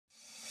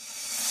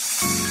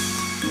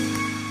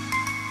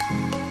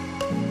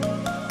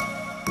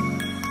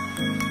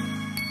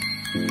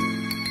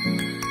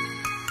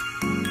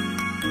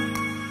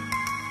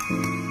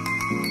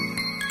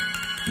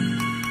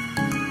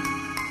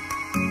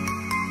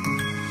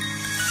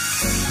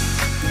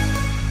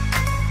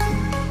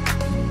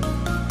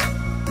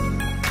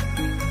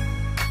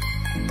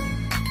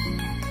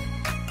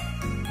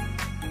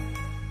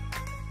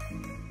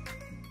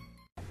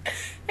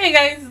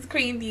Hey guys, it's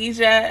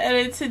Queendija, and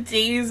in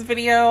today's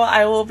video,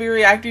 I will be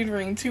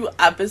reacting to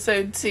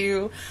episode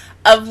 2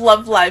 of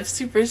Love Live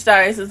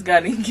Superstars. Is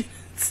gonna get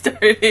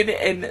started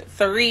in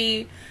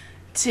 3,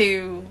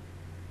 2,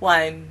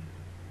 1,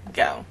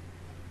 go.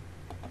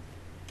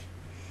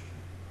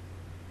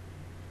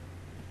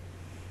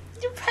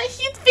 You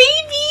precious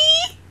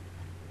baby!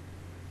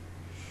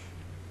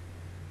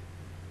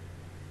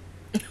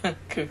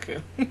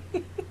 Cuckoo.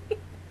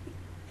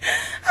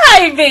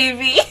 Hi,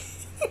 baby!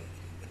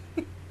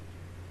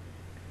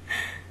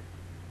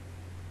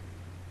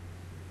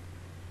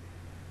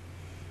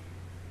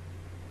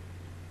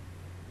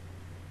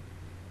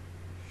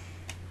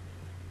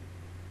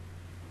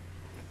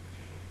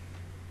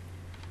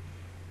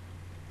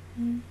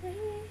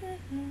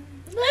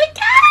 Look at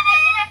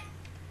it!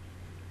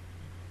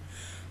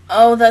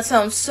 Oh, that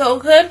sounds so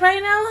good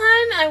right now,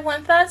 hun. I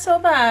want that so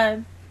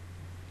bad.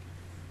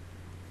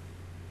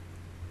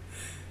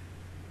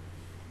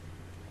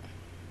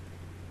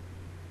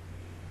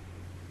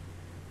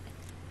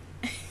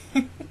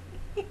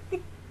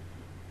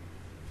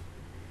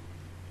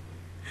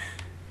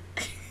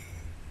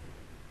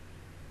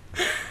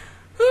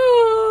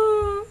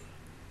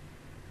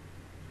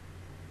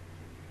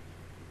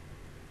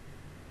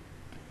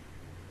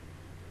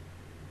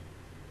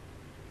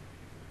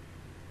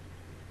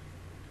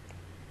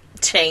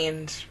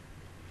 Change.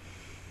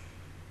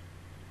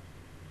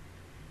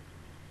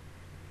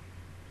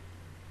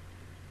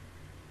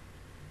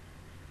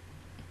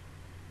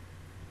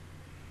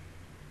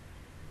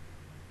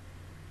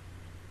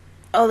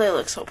 Oh, they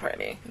look so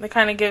pretty. They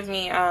kind of give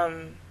me,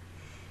 I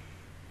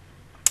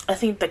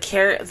think the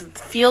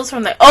feels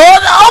from the, oh,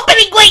 the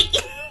opening,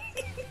 wait!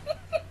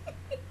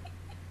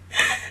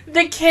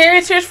 The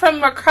characters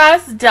from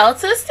across Delta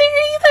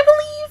series, I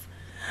believe.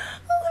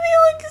 Oh, they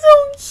look so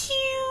cute.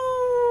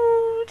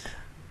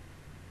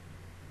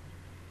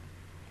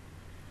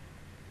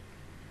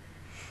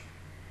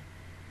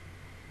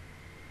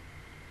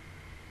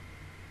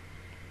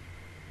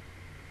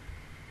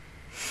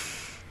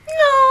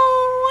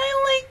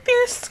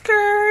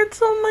 Skirts,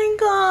 oh my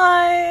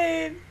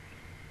god.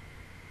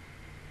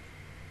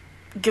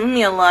 Giving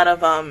me a lot of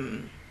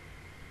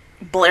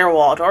Blair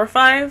Waldorf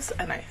vibes,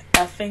 and I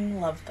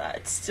effing love that.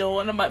 It's still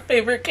one of my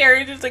favorite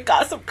characters in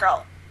Gossip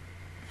Girl.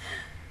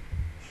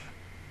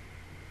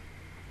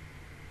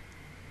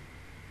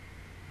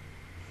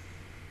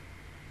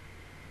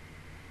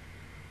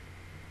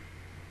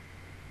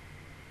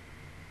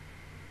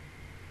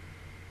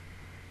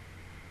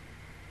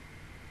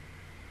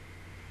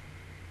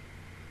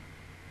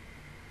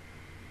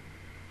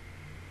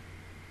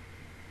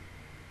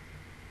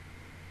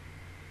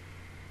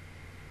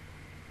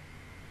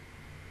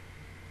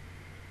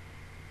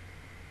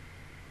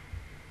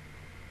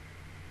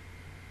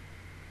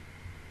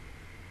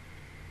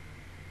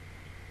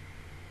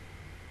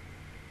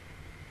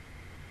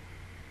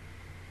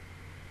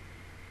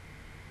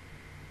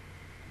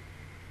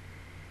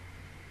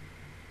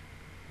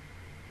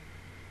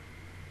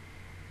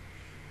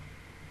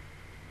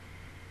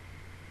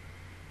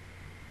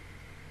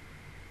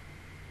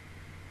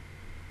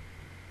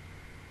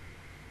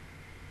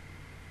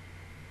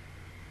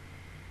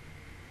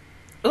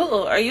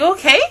 Ooh, are you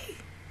okay?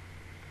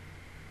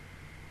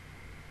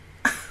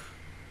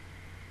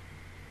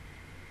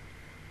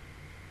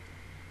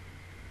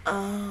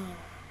 Oh,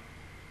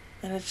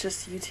 and it's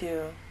just you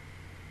two.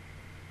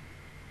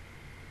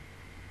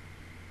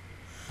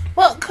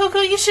 Well, Coco,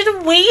 you should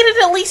have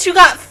waited. At least you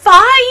got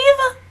 5.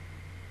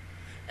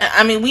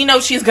 I mean, we know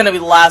she's gonna be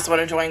the last one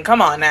to join.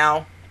 Come on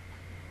now.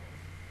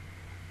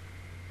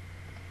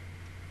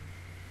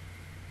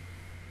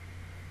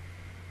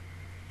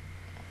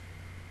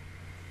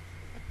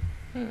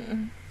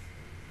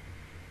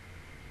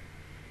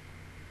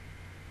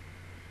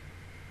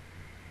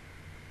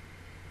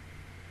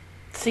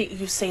 See,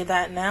 you say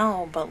that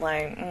now, but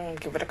like,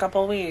 give it a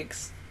couple of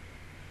weeks.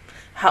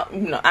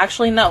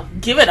 Actually, no,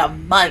 give it a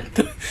month.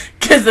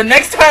 Because the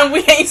next time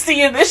we ain't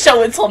seeing this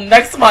show until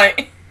next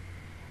month.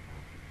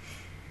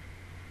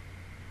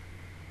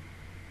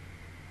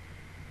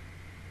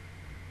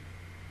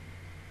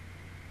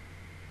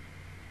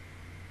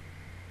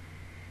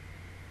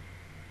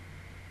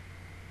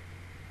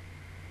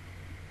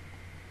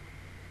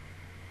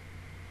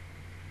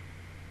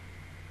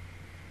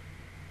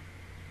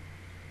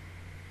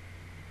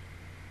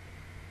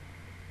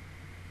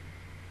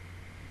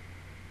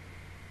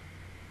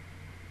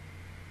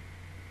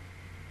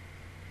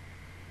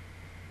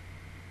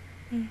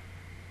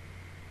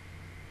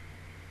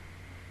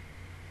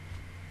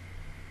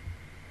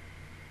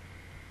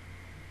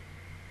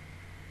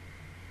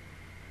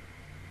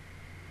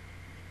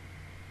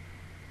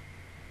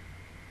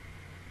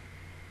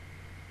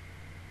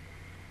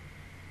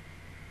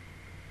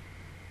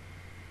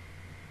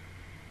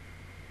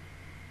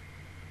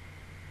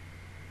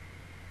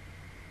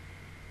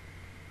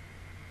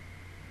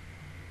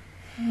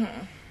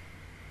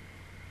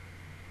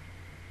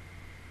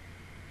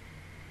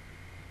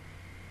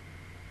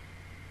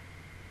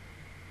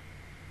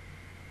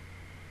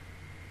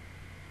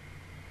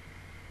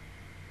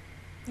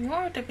 You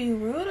don't have to be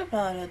rude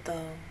about it,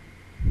 though.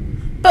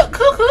 But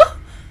Cuckoo!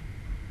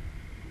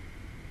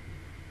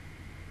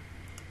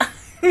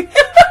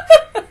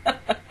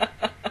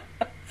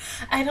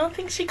 I don't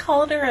think she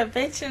called her a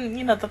bitch in,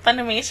 you know, the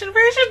Funimation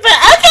version, but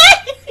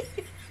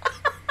okay!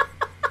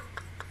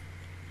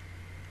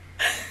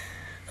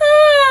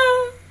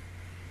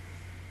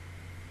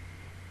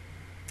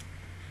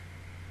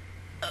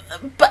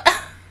 But...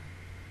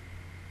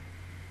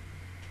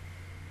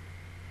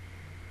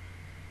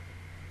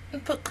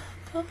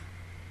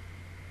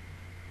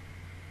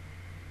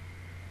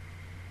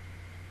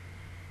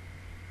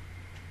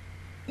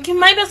 You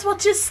might as well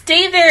just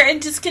stay there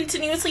and just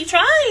continuously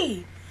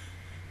try.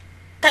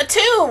 That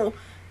too.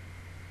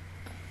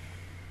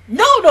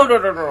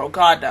 No.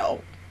 God,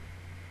 no.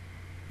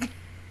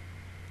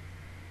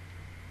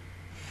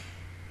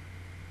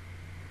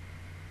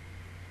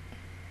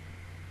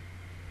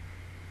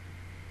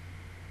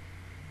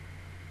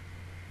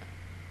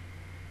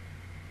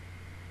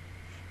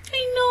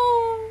 I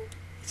know.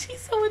 She's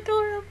so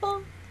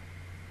adorable.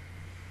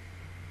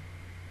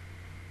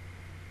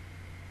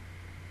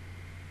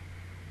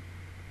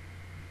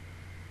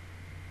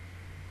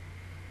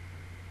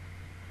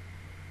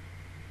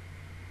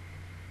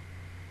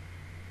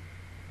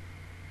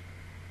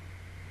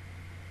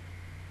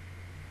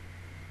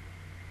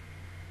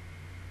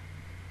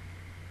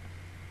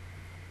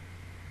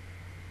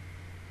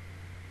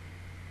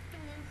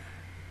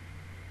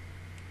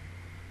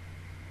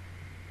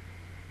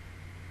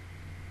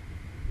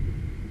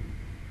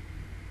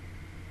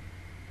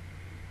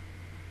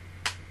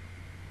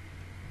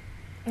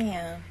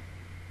 Yeah.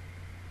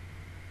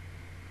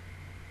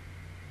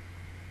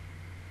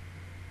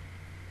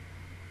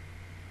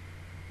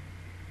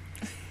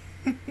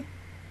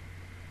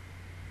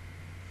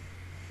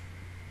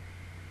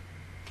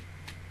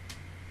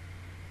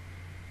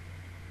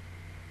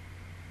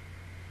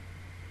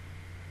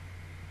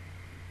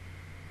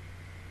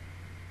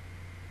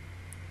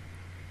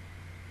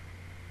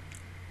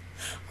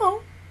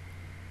 Oh.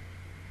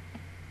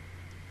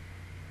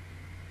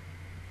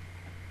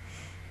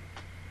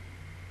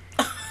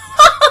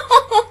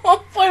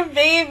 Poor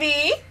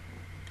baby.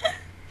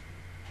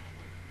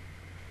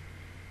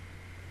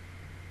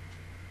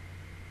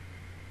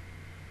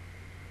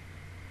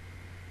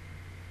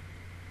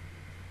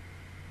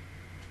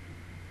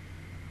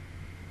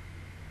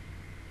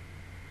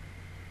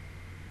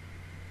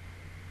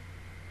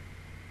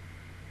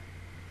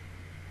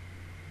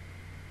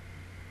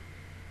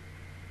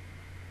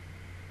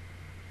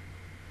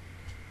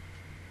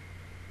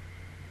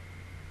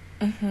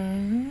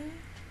 Mm-hmm.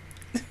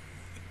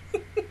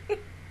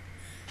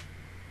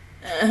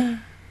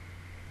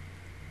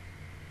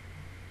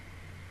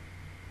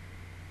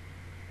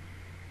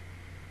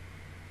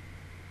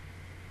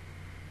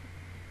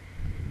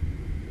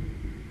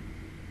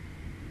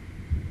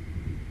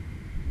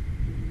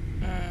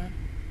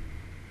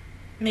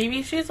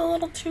 Maybe she's a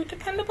little too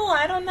dependable.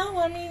 I don't know.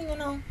 I mean, you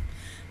know,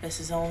 this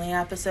is only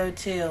episode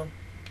 2.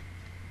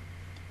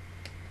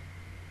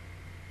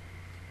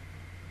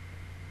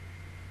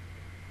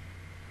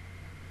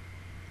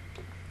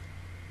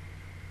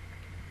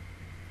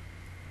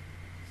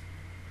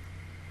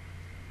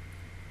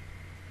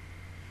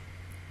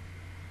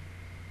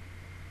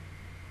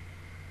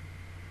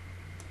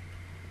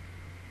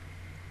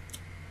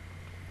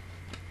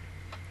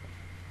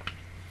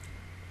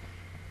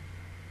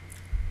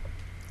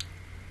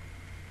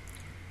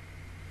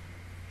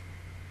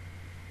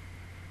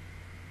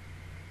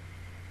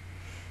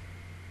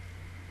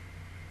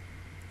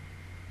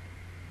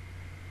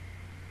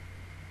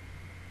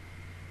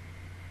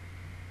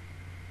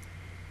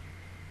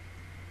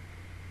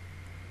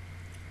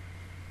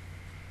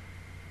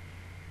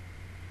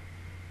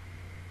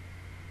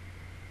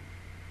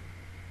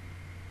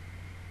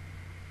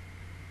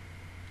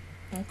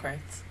 Okay,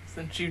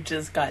 since you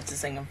just got to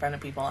sing in front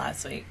of people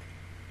last week.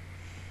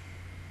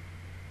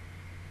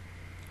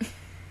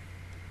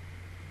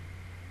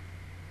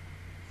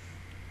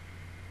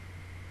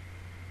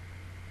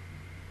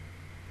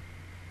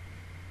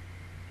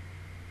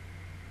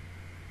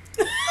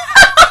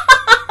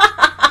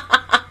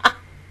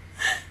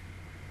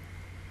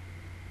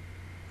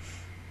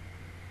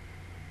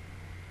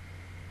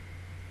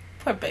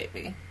 Poor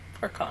baby.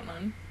 Poor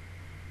Conan.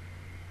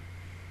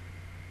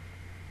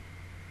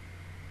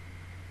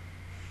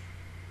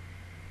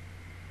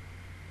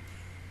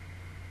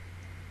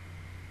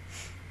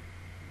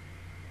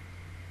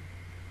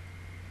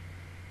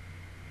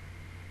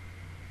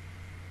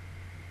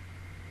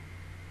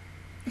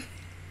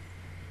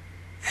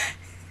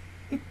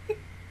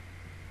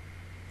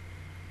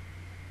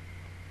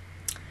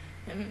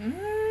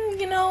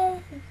 You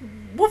know,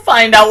 we'll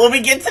find out when we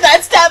get to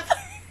that step.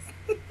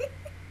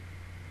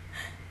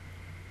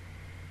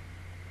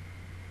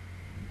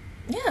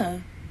 Yeah.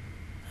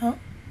 Huh?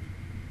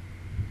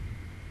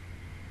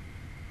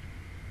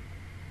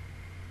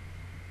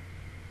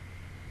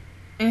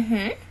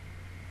 Mm-hmm.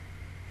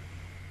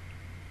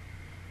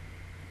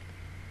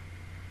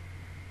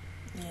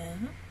 Yeah.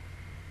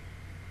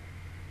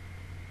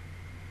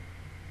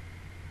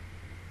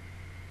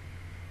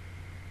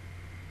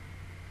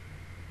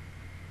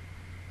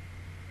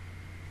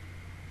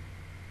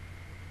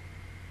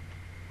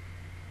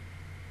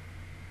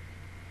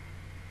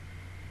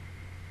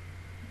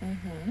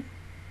 Mm-hmm.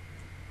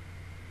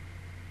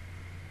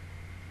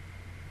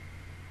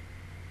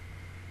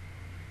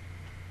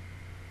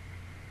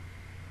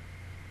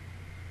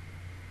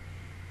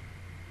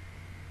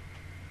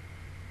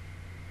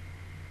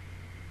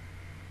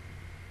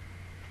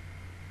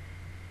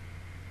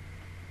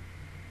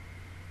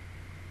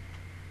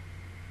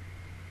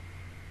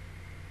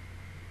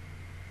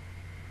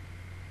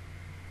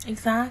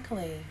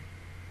 Exactly.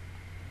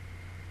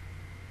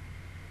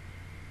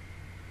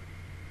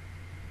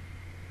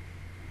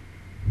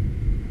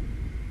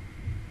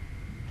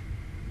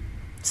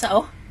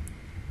 So?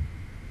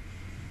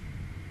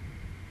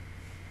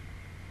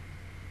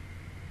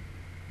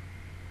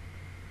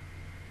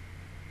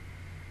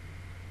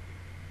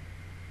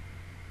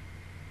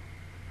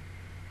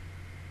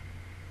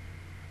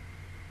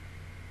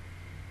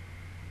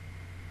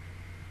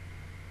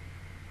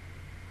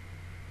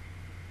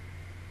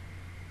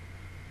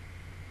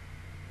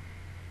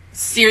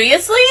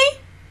 Seriously?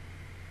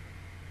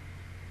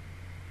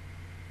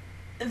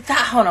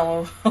 Hold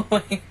on,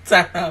 wait,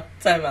 time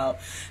out.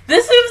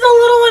 This seems a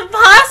little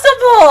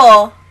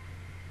impossible.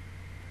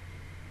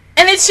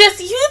 And it's just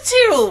you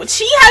two.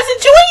 She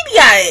hasn't joined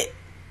yet.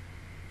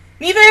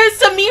 Neither has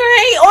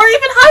Samire or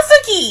even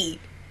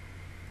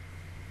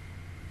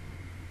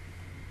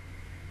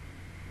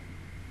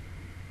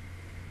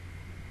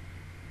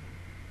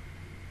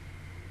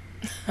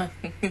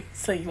Hazuki.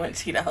 So you want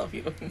she to help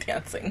you with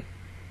dancing?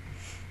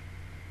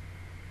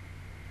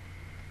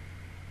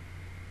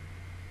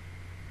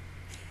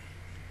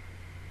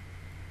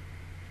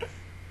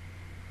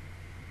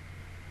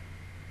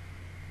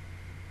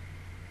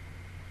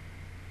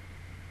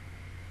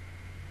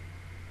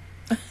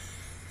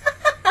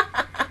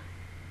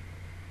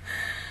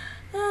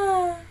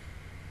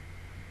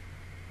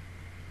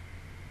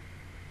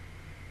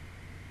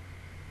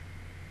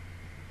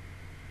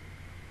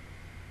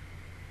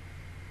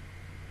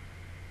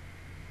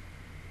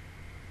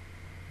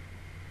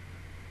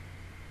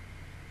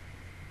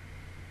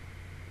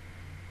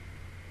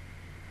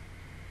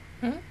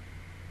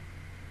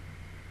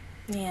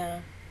 Yeah.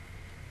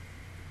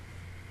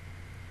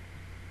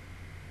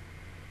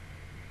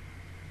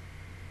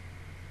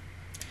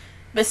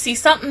 But see,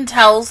 something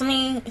tells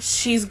me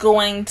she's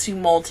going to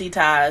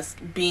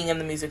multitask being in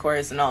the music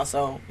chorus and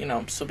also, you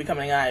know, still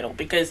becoming an idol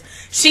because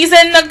she's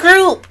in the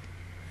group.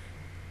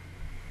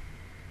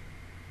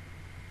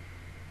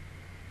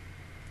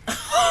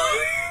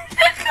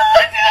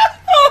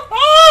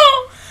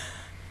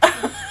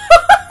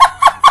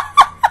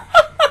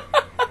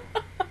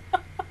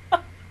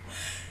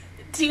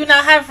 Do you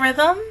not have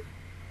rhythm?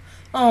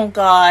 Oh,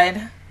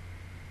 God.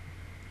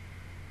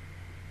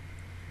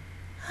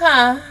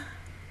 Huh.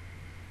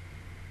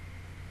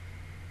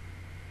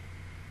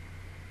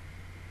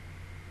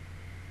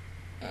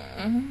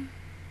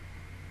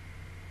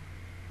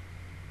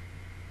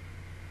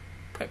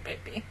 Poor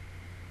baby.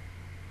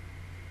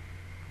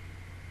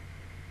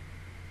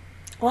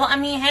 Well, I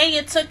mean, hey,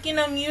 it took, you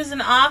know, Muse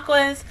and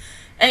Aqua's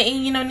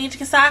and, you know,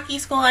 Nichikasaki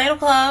School Idol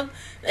Club.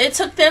 It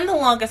took them the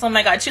longest. Oh,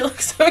 my God. She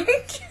looks so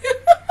cute.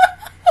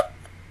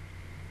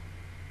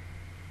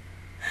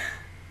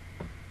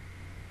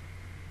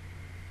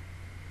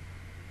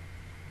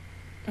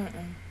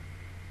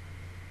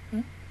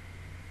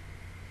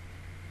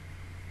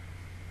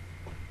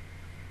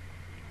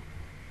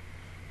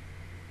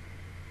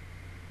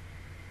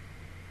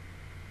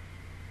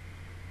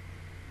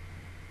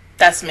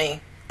 That's me.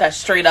 That's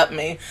straight up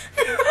me.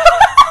 Come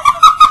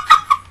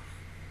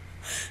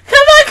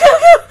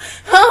on.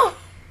 Oh.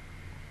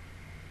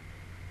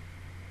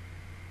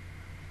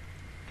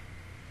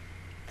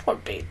 Poor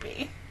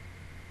baby.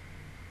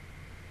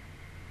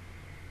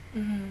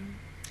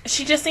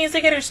 She just needs to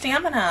get her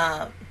stamina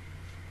up.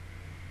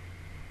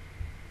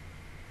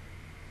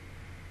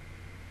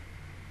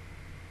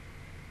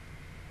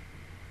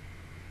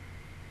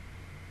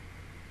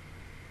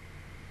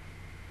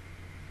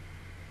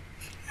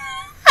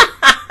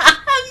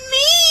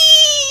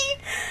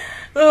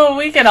 Oh,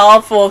 we can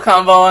all full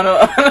combo on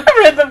a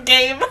rhythm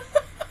game.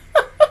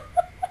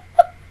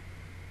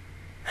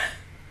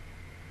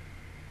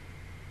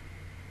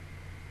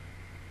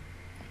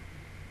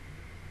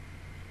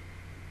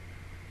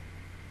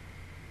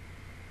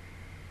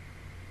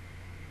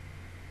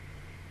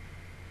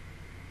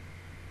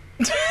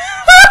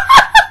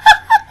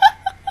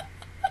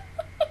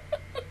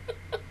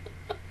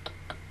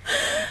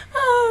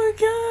 Oh,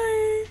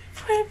 God.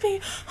 Poor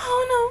baby.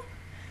 Oh, no.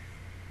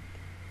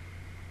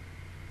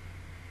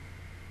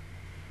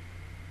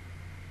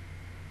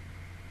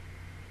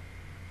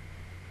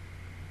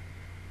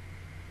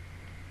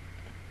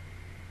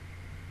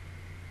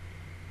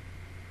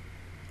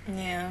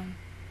 Yeah.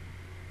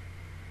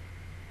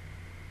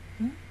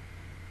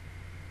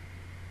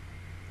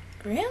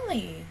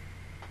 Really?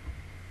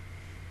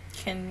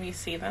 Can we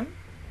see them?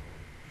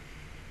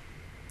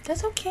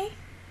 That's okay.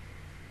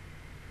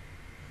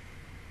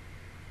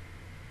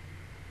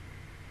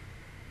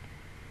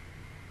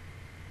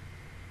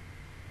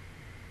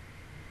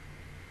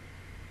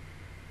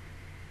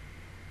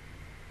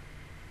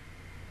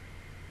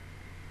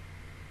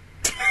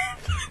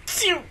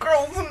 cute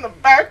girls in the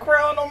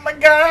background. Oh my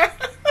god.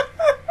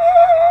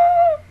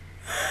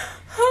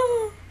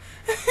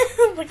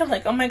 I'm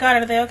like, oh my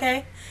god, are they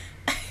okay?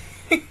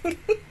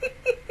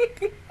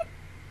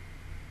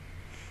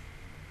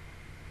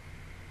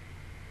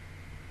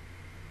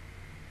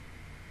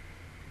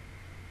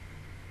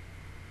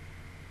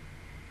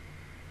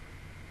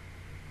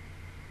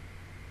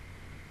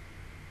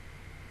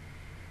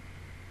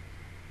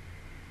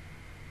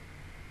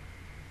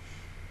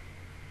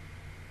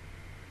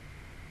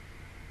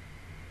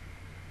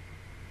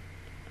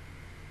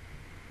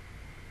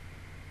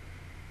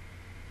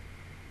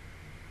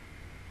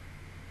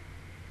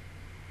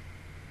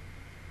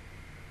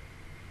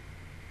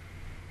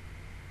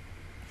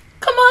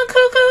 Come on,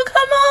 Cuckoo,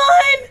 come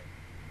on!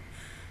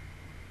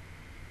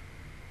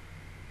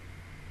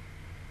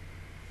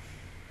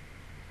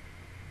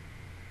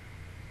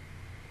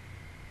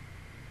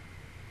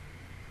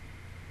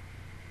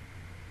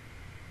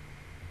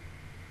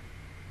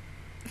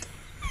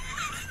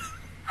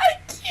 I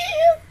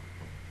can't.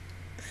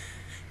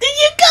 There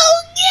you go,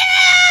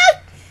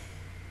 yeah!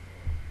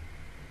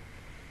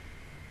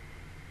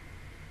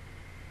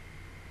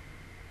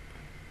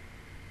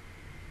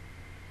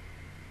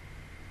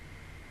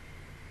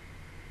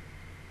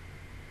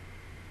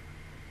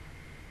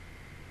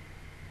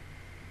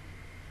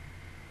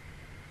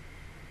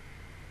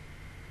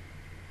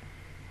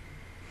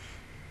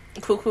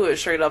 Cuckoo is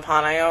straight up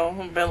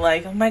Hanayo. Been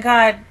like, oh my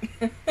god.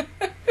 Be like,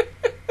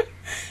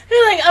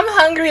 I'm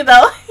hungry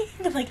though.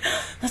 Be like,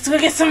 let's go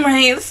get some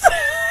rice. I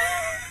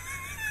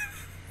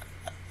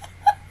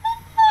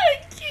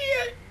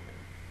can't.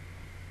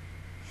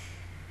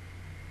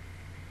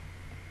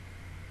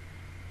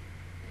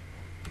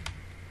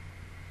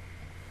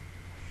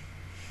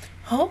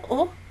 Oh,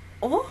 oh,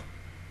 oh,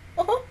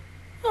 oh,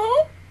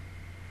 oh.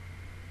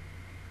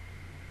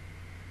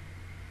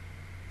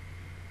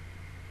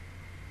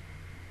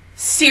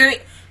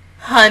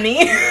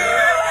 Honey.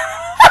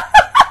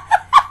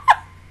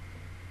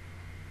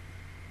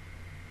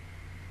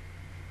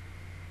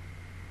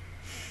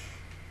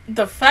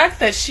 The fact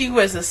that she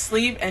was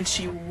asleep and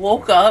she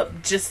woke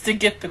up just to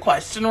get the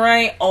question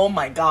right, oh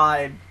my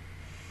god.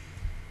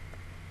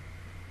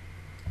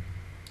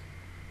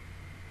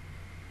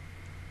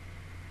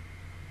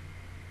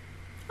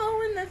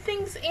 Oh, and the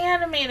thing's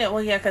animated.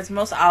 Well, yeah, because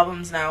most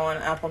albums now on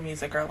Apple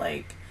Music are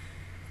like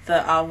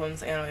the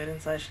albums animated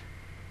and such.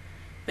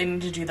 They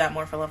need to do that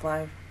more for Love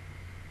Live.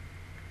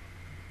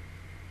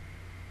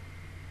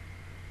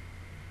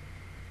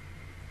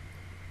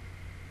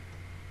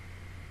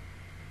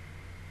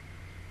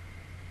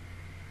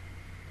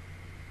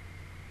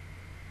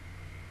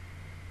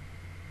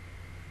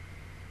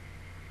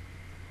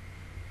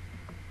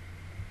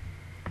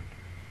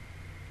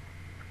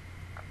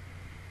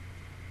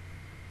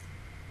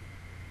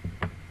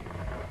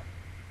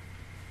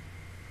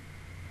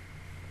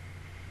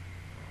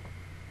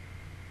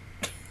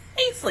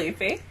 Hey,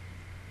 Sleepy.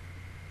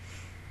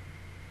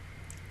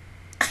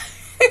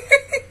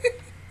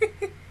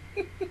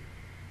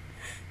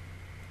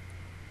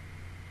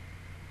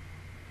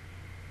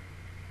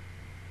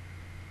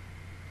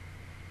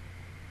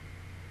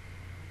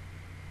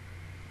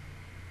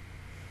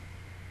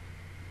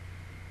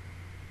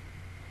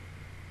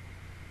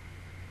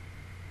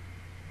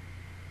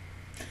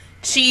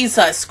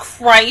 Jesus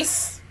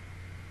Christ.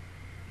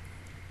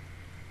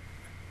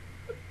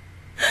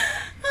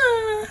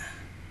 Oh.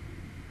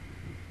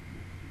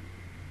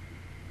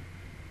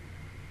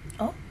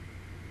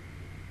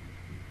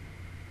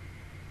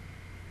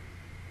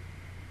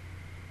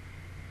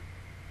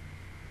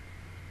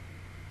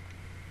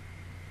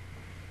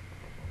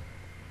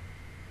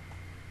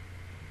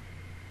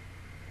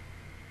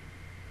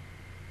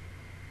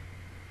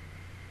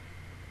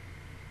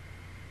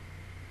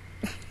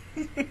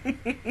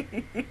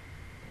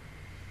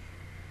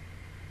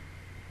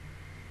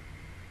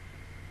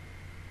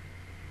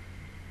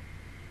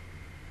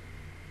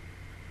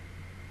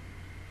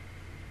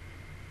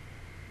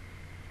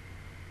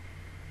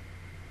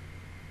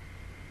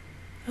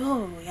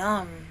 Oh,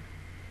 yum.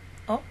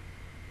 Oh.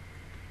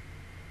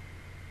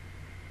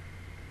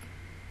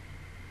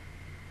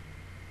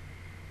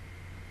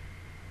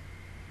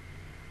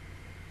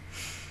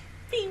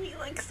 Baby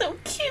looks so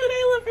cute.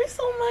 I love her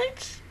so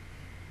much.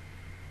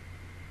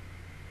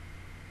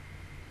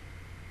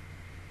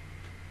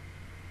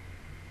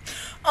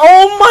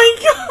 Oh my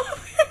god,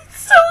 it's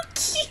so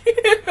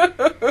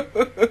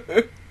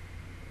cute.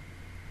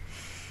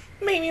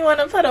 Made me want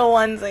to put a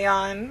onesie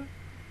on.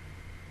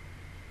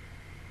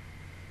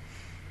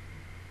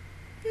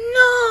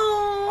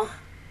 No.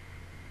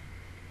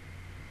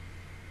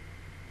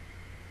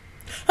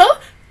 Huh?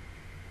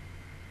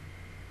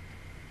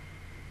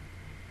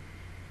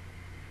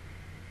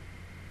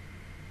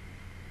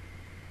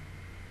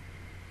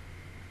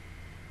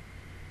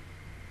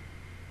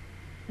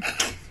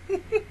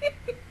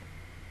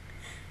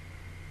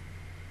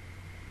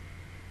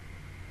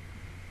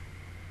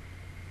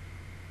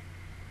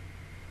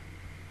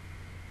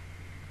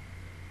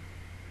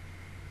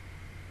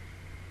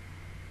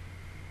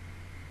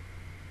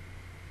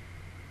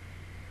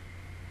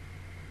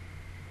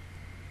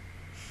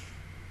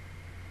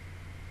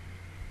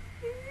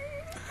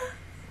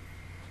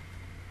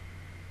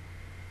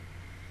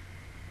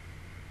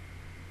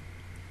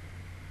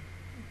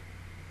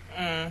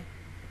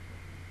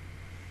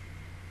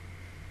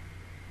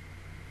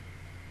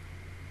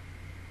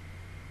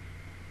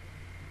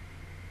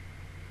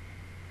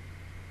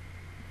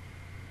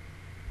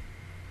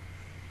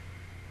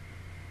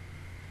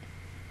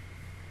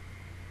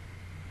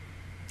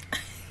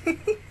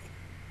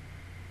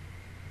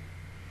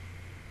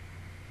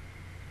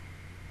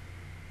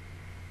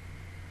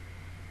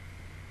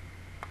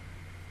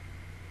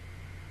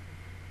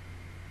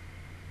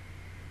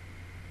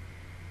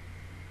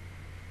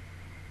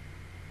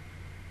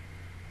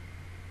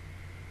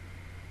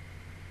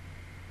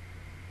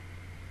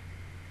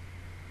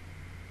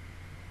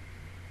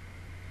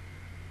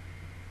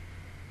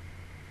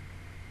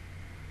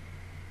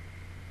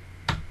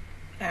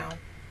 Ow.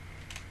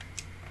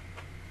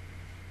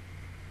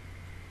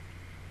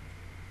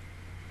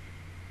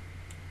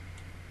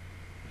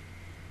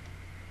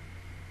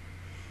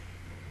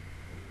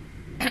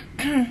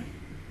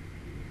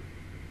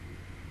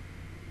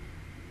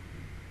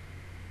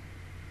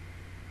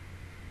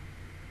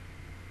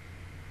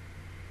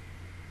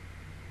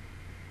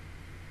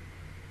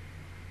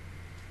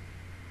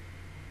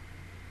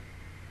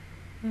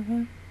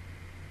 Mm-hmm.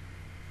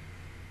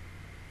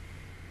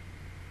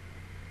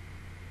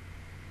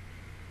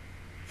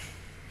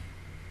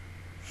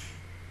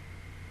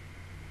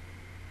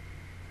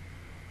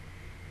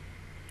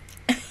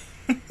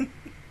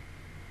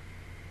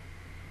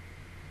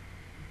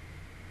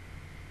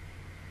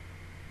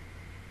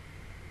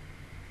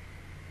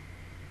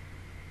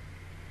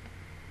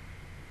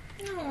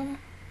 No.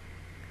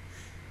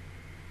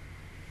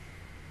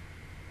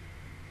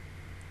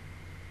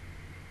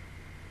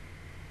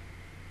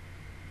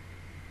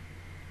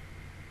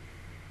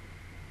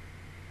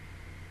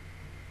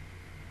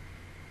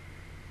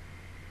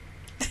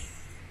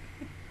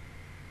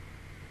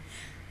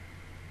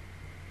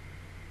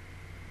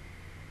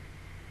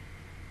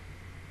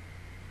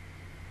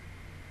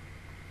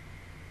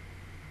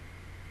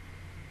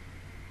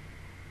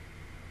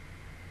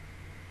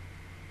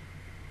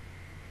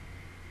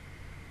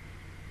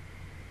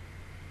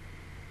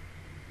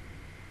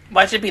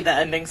 Why should it be the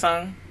ending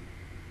song?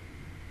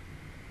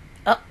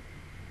 Oh.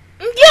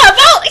 Yeah,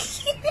 no!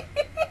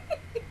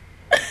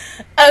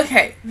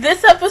 Okay,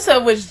 this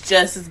episode was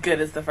just as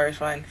good as the first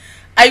one.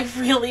 I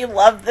really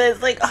love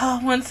this. Like,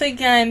 oh, once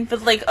again,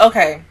 but like,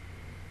 okay.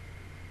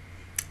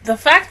 The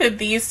fact that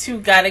these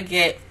two gotta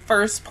get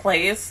first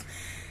place,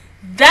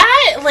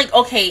 that, like,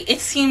 okay,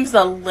 it seems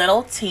a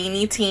little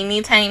teeny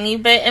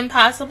bit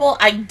impossible.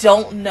 I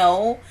don't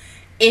know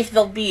if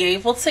they'll be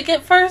able to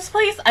get first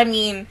place. I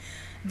mean,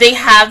 they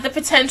have the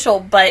potential,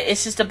 but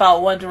it's just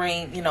about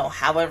wondering, you know,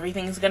 how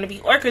everything's going to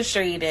be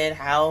orchestrated,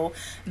 how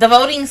the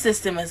voting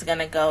system is going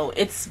to go.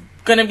 It's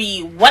going to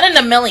be 1 in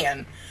a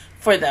million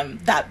for them,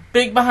 that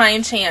big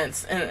behind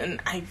chance.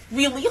 And I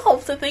really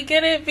hope that they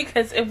get it,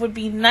 because it would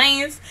be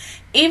nice.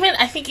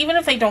 I think even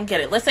if they don't get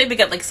it, let's say they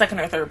get like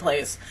 2nd or 3rd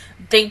place,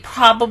 they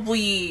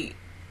probably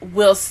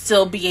will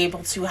still be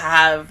able to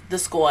have the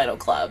school idol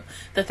club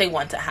that they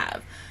want to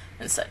have.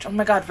 And such. Oh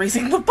my god,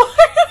 raising the bar.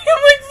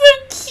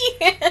 It looks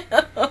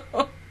so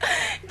cute.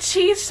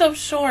 She's so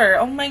short.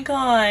 Oh my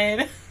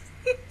god.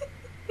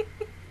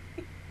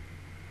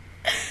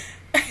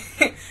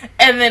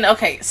 And then,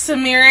 okay,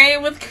 Samire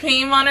with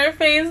cream on her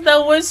face.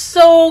 That was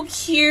so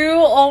cute.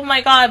 Oh my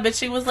god. But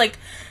she was like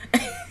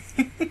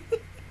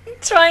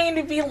trying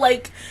to be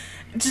like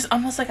just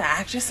almost like an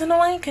actress in a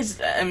way. Because,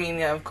 I mean,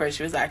 yeah, of course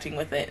she was acting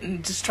with it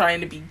and just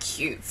trying to be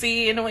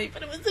cutesy in a way.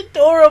 But it was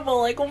adorable.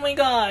 Like, oh my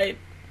god.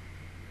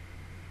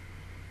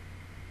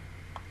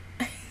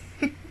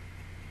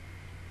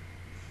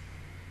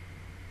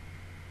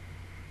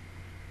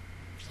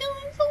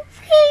 So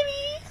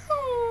pretty.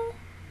 Oh.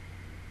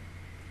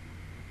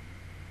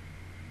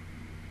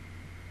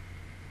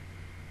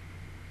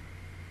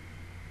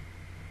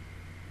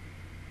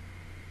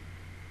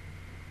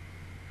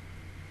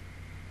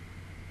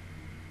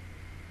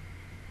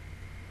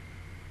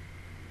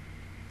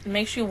 It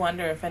makes you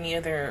wonder if any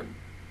of their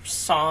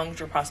songs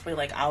or possibly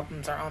like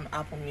albums are on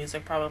Apple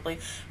Music. Probably.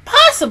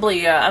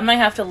 Possibly, yeah. I might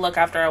have to look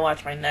after I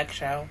watch my next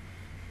show.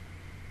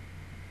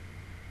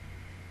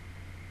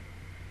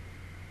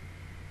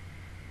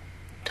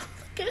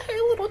 Look at her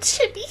little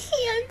chibi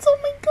hands. Oh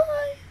my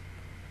god.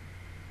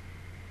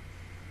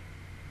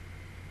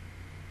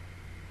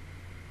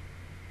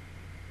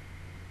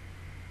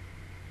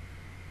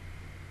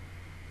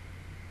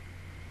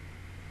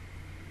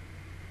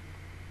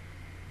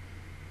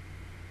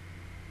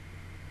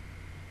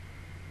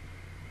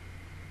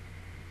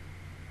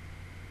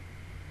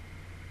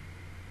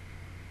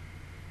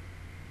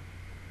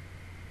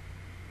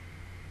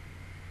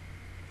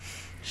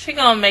 She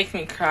gonna make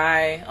me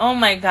cry. Oh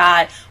my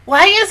god.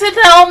 Why is it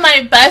that all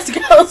my best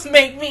girls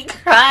make me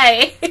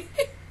cry? Look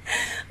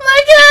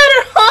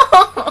at her.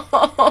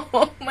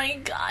 Oh my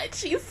god.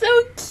 She's so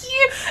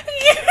cute.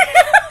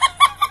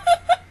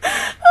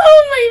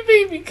 Oh my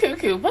baby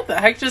cuckoo. What the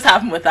heck just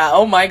happened with that?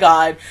 Oh my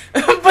god.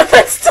 But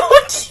that's so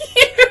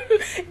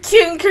cute.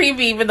 Cute and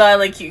creepy, even though I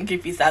like cute and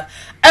creepy stuff.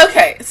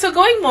 Okay, so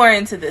going more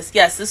into this.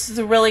 Yes, this is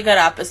a really good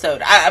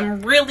episode.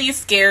 I'm really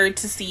scared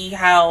to see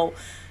how,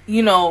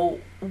 you know,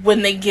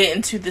 when they get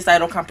into this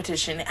idol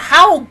competition,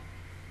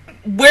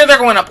 where they're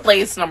going to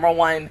place, number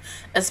one,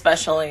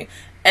 especially.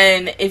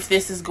 and if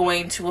this is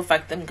going to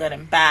affect them good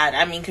and bad.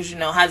 I mean, because, you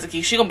know,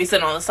 Hazuki, she gonna be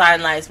sitting on the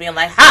sidelines being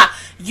like, ha,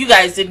 you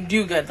guys didn't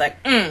do good. Like,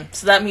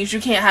 so that means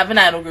you can't have an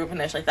idol group and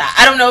shit like that.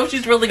 I don't know if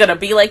she's really gonna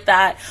be like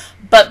that,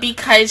 but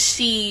because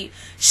she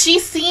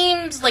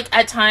seems like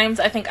at times,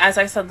 I think, as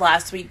I said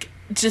last week,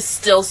 just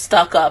still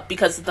stuck up,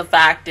 because the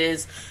fact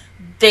is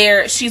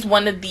she's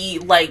one of the,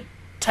 like,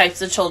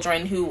 types of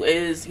children who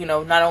is, you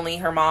know, not only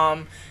her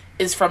mom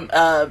is from,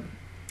 I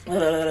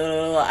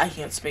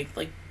can't speak,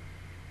 like,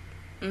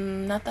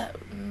 not that,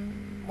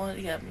 well,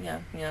 yeah.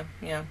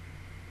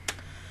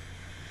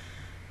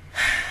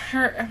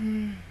 Her,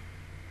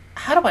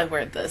 how do I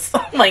word this?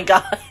 Oh my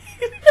god.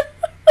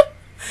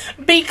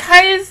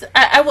 Because,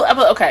 I will,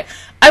 okay.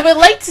 I would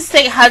like to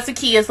say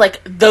Hazuki is, like,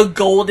 the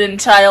golden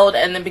child,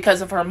 and then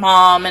because of her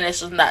mom, and it's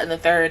just that and the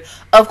third,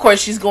 of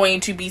course she's going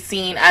to be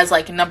seen as,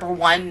 like, number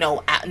one,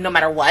 no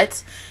matter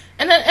what.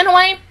 And then, in a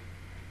way,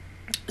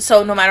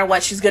 so no matter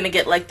what, she's going to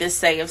get, like, this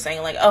say of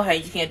saying, like, oh, hey,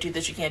 you can't do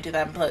this, you can't do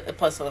that,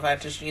 plus the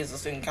fact that she is the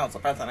student council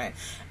president,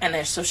 and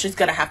then, so she's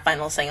going to have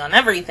final say on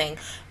everything.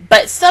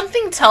 But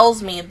something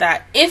tells me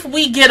that if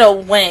we get a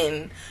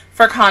win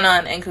for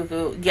Kanan and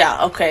Cuckoo,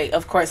 yeah, okay,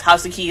 of course,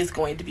 Hazuki is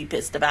going to be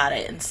pissed about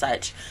it and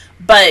such.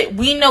 But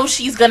we know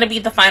she's going to be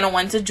the final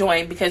one to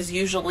join, because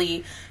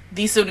usually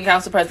the student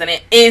council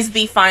president is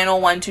the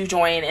final one to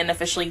join and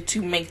officially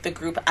to make the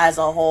group as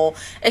a whole.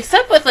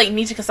 Except with, like,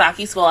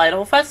 Nichikasaki School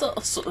Idol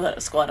Festival.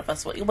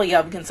 Well,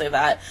 yeah, we can say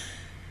that.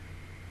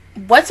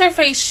 What's her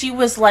face? She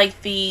was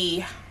like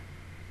the...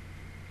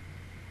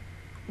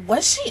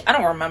 Was she? I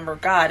don't remember.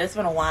 God, it's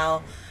been a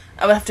while.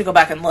 I would have to go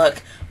back and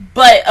look.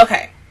 But,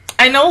 okay.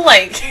 I know,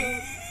 like, in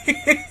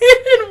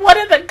one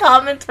of the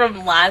comments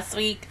from last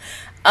week,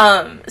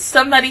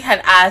 somebody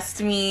had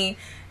asked me,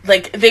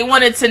 like, they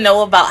wanted to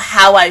know about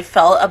how I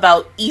felt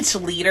about each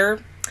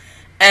leader.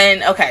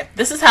 And, okay,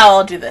 this is how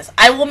I'll do this.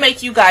 I will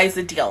make you guys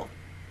a deal.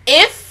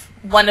 If,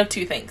 one of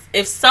two things,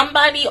 if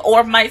somebody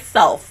or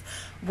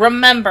myself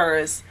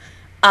remembers,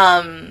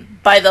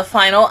 by the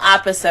final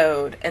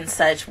episode and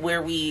such,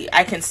 where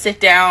I can sit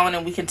down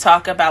and we can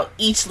talk about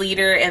each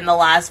leader in the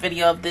last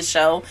video of this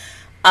show,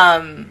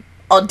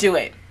 I'll do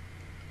it.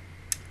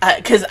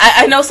 Because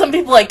I know some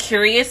people are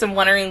curious and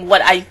wondering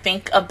what I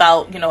think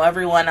about, you know,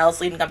 everyone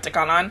else leading up to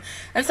Kanan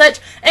and such.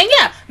 And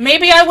yeah,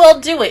 maybe I will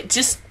do it.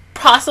 Just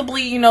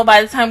possibly, you know,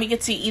 by the time we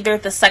get to either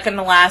the second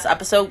to last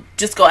episode,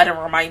 just go ahead and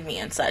remind me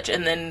and such.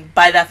 And then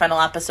by that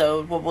final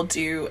episode, what we'll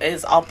do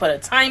is I'll put a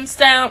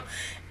timestamp,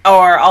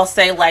 or I'll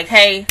say, like,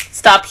 hey,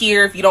 stop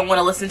here if you don't want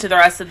to listen to the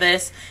rest of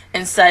this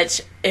and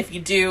such. If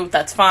you do,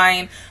 that's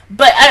fine.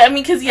 But, I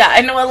mean, because, yeah, I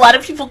know a lot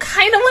of people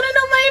kind of want to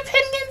know my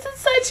opinions and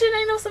such, and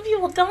I know some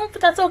people don't,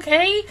 but that's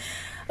okay.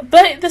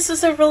 But this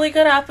is a really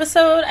good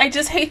episode. I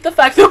just hate the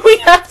fact that we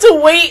have to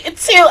wait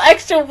 2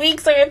 extra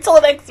weeks or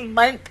until next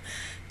month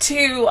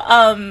to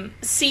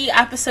see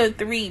episode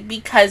 3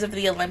 because of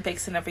the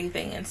Olympics and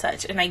everything and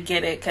such. And I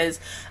get it, because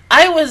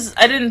I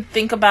didn't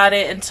think about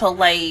it until,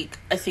 like,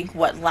 I think,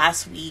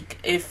 last week,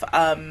 if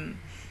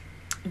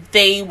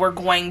they were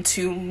going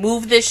to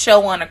move this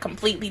show on a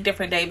completely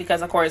different day,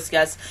 because, of course,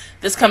 yes,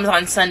 this comes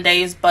on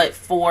Sundays, but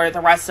for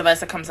the rest of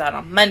us, it comes out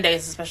on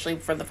Mondays, especially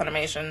for the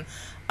Funimation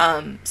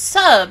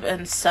sub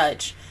and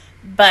such.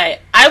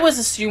 But I was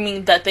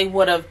assuming that they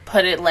would have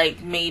put it,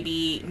 like,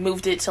 maybe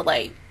moved it to,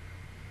 like,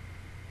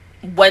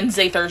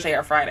 Wednesday, Thursday,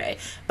 or Friday.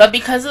 But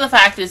because of the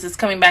fact is it's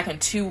coming back in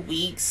 2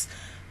 weeks,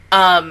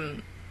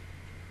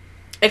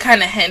 it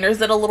kind of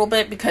hinders it a little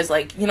bit, because,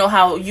 like, you know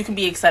how you can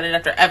be excited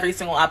after every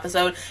single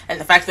episode,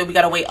 and the fact that we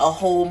gotta wait a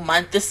whole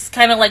month, this is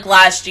kind of like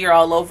last year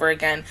all over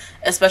again,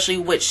 especially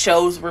with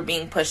shows were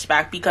being pushed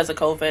back because of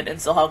COVID, and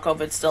still how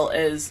COVID still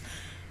is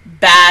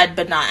bad,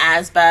 but not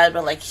as bad.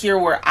 But, like, here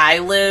where I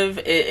live,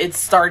 it's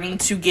starting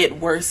to get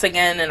worse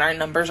again, and our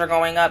numbers are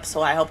going up,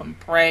 so I hope and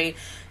pray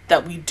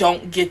that we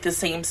don't get the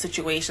same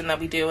situation that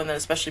we do, and then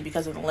especially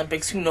because of the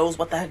Olympics, who knows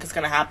what the heck is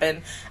going to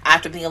happen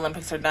after the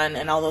Olympics are done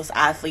and all those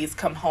athletes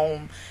come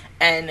home,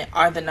 and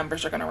the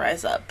numbers are going to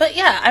rise up. But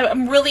yeah,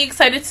 I'm really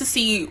excited to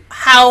see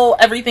how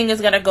everything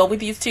is going to go with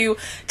these two.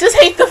 Just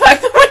hate the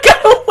fact that we're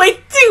going to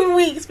wait 2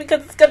 weeks,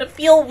 because it's going to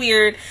feel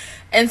weird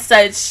and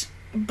such.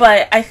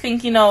 But I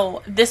think, you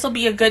know, this will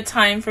be a good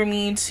time for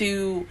me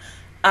to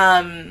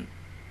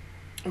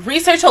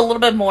research a little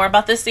bit more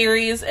about this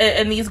series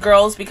and these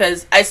girls,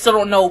 because I still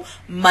don't know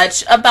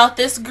much about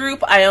this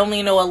group. I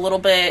only know a little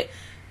bit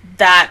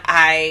that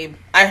I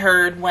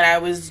heard when I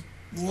was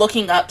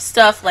looking up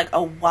stuff, like,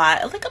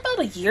 about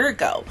a year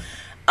ago.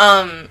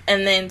 And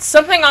then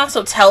something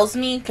also tells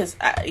me, because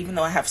even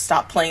though I have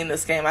stopped playing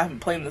this game, I haven't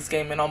played this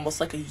game in almost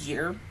like a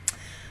year,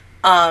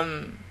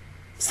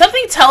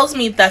 something tells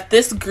me that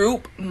this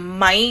group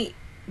might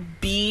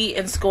be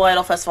in School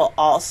Idol Festival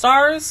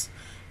All-Stars.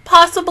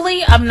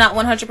 Possibly. I'm not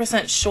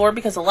 100% sure,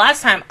 because the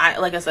last time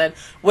like I said,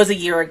 was a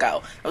year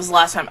ago. It was the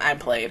last time I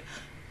played.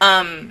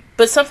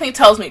 But something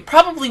tells me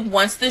probably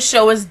once this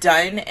show is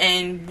done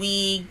and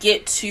we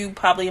get to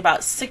probably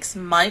about 6 to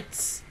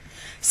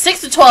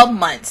 12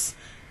 months,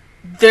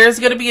 there's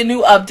going to be a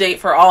new update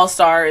for All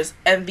Stars,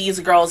 and these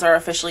girls are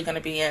officially going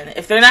to be in.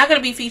 If they're not going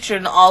to be featured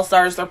in All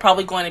Stars, they're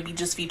probably going to be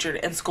just featured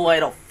in School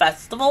Idol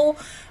Festival,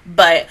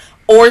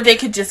 or they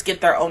could just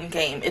get their own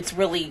game. It's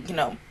really, you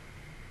know,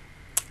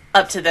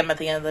 up to them at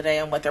the end of the day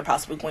and what they're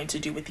possibly going to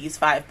do with these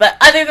 5. But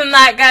other than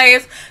that,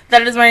 guys,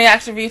 that is my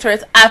reaction review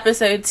towards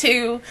episode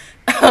 2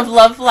 of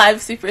Love Live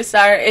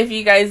Superstar. If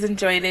you guys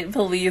enjoyed it,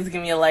 please give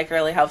me a like. It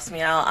really helps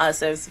me out.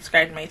 Also,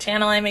 subscribe to my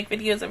channel. I make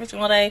videos every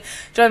single day.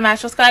 Join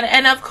Mash Squad.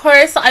 And of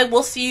course, I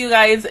will see you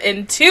guys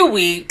in 2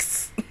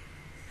 weeks.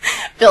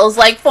 Feels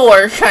like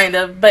 4, kind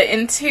of. But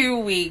in 2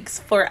 weeks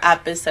for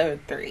episode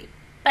 3.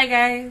 Bye,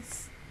 guys.